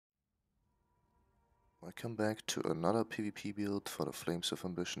Welcome back to another PvP build for the Flames of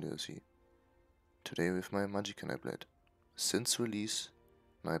Ambition DLC. Today with my Magicka Nightblade. Since release,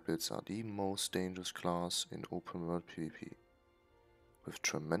 Nightblades are the most dangerous class in open world PvP. With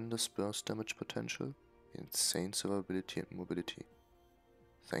tremendous burst damage potential, insane survivability and mobility.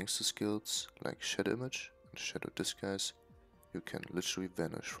 Thanks to skills like Shadow Image and Shadow Disguise, you can literally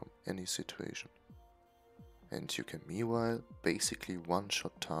vanish from any situation. And you can meanwhile basically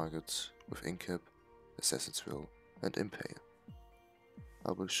one-shot targets with Incap, Assassin's Will and Impale.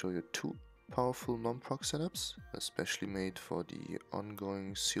 I will show you two powerful non-proc setups, especially made for the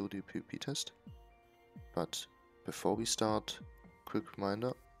ongoing COD PvP test. But before we start, quick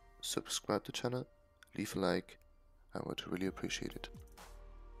reminder, subscribe to the channel, leave a like, I would really appreciate it.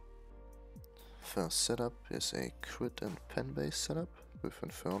 First setup is a crit and pen based setup with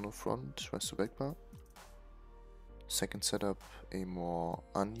Inferno front, resto back bar. Second setup, a more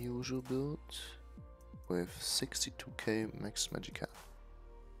unusual build with 62k max Magicka.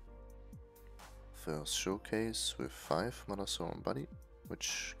 First showcase with 5 Mother Sauron body,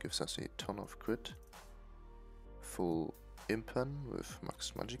 which gives us a ton of crit. Full impen with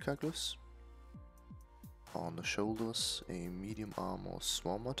max Magicka glyphs. On the shoulders a medium armor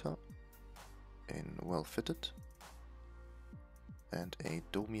Swarm Mortar in well fitted. And a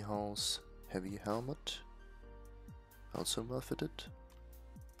Domi House heavy helmet, also well fitted.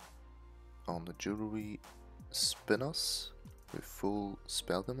 On the jewelry, spinners with full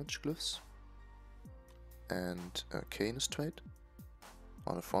spell damage glyphs and a Canis trait.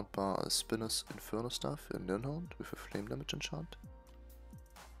 On the front bar, a spinner's Inferno staff in Nirnhound with a flame damage enchant.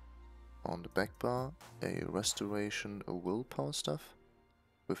 On the back bar, a restoration willpower staff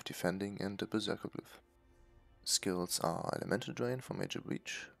with defending and a berserker glyph. Skills are elemental drain for major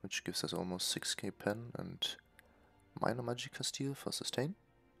breach, which gives us almost 6k pen and minor Magicka steal for sustain.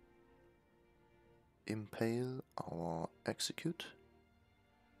 Impale, our execute.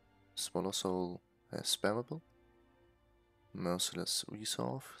 Swallow Soul as spammable. Merciless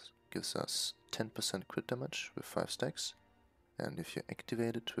Resolve gives us 10% crit damage with 5 stacks, and if you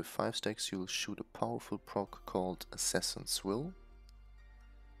activate it with 5 stacks you'll shoot a powerful proc called Assassin's Will.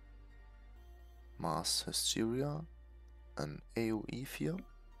 Mass Hysteria, an AoE fear.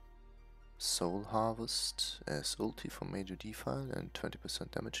 Soul Harvest as ulti for major defile and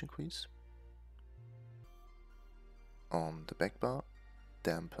 20% damage increase. On the back bar,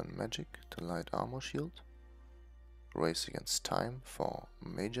 Dampen Magic to light armor shield. Race Against Time for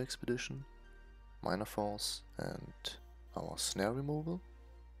major expedition, minor force and our snare removal.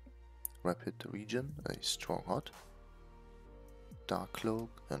 Rapid regen, a strong hot. Dark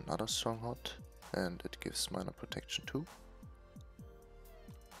Cloak, another strong hot, and it gives minor protection too.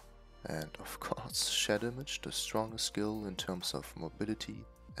 And of course Shadow Image, the strongest skill in terms of mobility,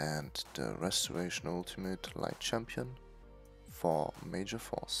 and the Restoration Ultimate Light Champion for major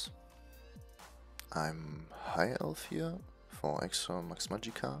force. I'm High Elf here for extra max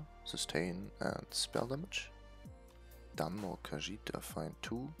Magicka, sustain and spell damage. Dammo Khajiit are fine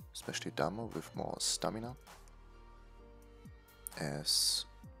too, especially Dammo with more stamina. As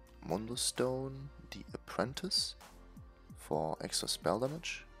Mundus Stone, the Apprentice for extra spell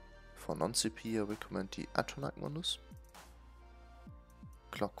damage. For non-CP I recommend the Atronach Mundus.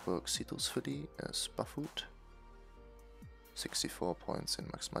 Clockwork Cetus Hoodie as buff food. 64 points in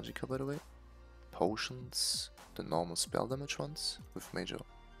max Magicka by the way. Potions, the normal spell damage ones with major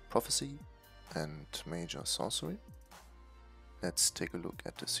prophecy and major sorcery. Let's take a look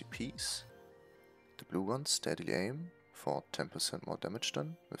at the CPs. The blue ones, Deadly Aim for 10% more damage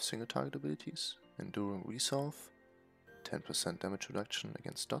done with single target abilities. Enduring Resolve, 10% damage reduction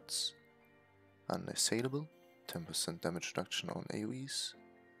against dots. Unassailable, 10% damage reduction on AoEs.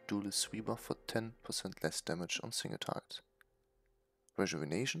 Duelist Sweeper for 10% less damage on single targets.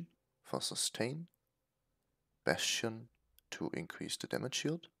 Rejuvenation for sustain. Bastion to increase the damage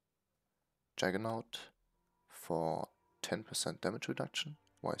shield. Juggernaut for 10% damage reduction,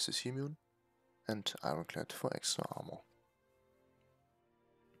 Wise is immune. And Ironclad for extra armor.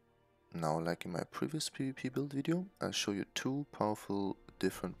 Now, like in my previous PvP build video, I'll show you two powerful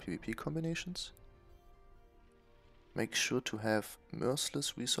different PvP combinations. Make sure to have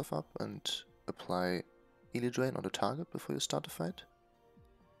Merciless Resolve up and apply Eli Drain on the target before you start the fight.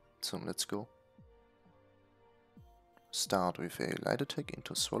 So let's go. Start with a light attack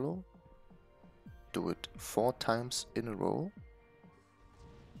into Swallow. Do it 4 times in a row.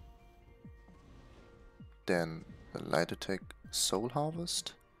 Then a light attack Soul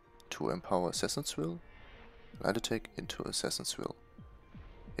Harvest to empower Assassin's Will. Light attack into Assassin's Will.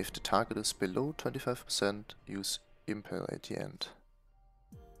 If the target is below 25%, use Impale at the end.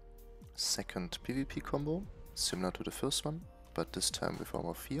 Second PvP combo, similar to the first one, but this time with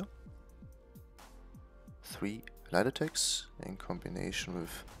our fear. 3 light attacks in combination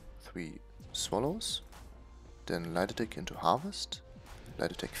with 3 swallows. Then light attack into harvest,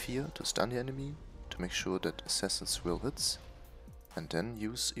 light attack fear to stun the enemy, to make sure that assassins will hits, and then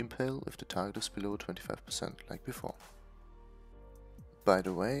use impale if the target is below 25% like before. By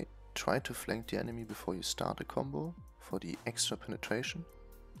the way, try to flank the enemy before you start a combo for the extra penetration,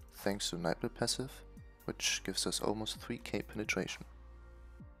 thanks to Nightblade passive, which gives us almost 3k penetration.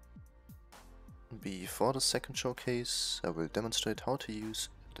 Before the second showcase, I will demonstrate how to use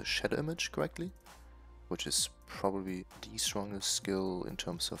the shadow image correctly, which is probably the strongest skill in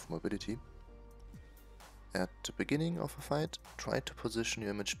terms of mobility. At the beginning of a fight, try to position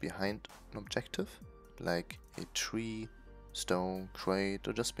your image behind an objective, like a tree, stone, crate,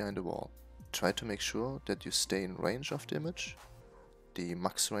 or just behind a wall. Try to make sure that you stay in range of the image. The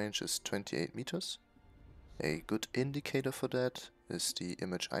max range is 28 meters. A good indicator for that is the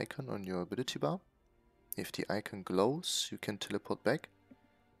image icon on your ability bar. If the icon glows, you can teleport back.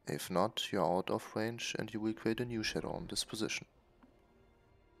 If not, you are out of range and you will create a new shadow on this position.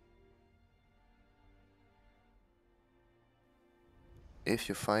 If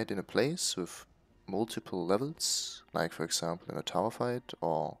you fight in a place with multiple levels, like for example in a tower fight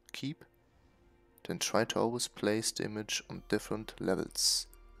or keep, then try to always place the image on different levels.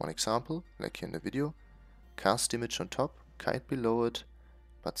 One example, like here in the video, cast the image on top, kite below it,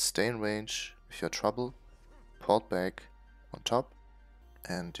 but stay in range. If you have trouble, port back on top,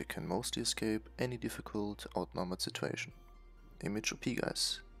 and you can mostly escape any difficult outnumbered situation. Image OP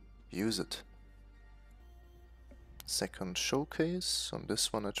guys, use it. Second showcase, on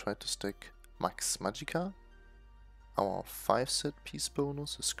this one I tried to stick Max Magicka. Our 5 set piece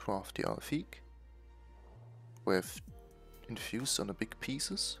bonus is crafty Alfik, with infused on the big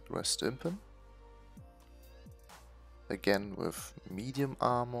pieces, rest impen. Again with medium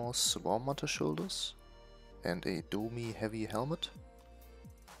armor, swarm hunter shoulders, and a Domi heavy helmet.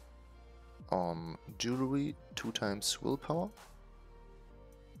 On jewelry, 2 times willpower,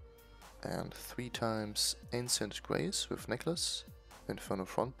 and 3 times ancient grace with necklace, inferno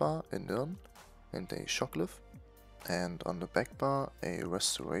front bar, a nirn, and a shocklift. And on the back bar, a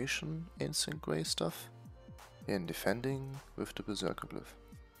restoration ancient grace stuff, in defending with the berserker glyph.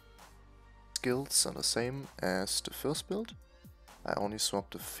 Skills are the same as the first build. I only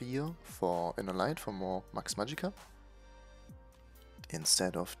swapped the fear for inner light for more max magicka.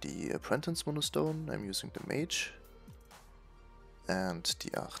 Instead of the apprentice monostone, I'm using the mage. And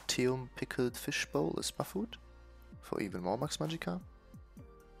the Arteum pickled fish bowl is buffed for even more max magicka.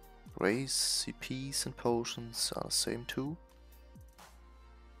 Rays, CPs and potions are the same too.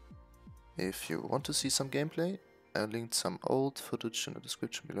 If you want to see some gameplay, I linked some old footage in the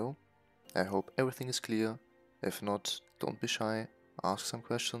description below. I hope everything is clear. If not, don't be shy, ask some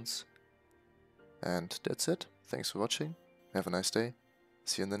questions. And that's it. Thanks for watching. Have a nice day.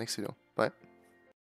 See you in the next video. Bye.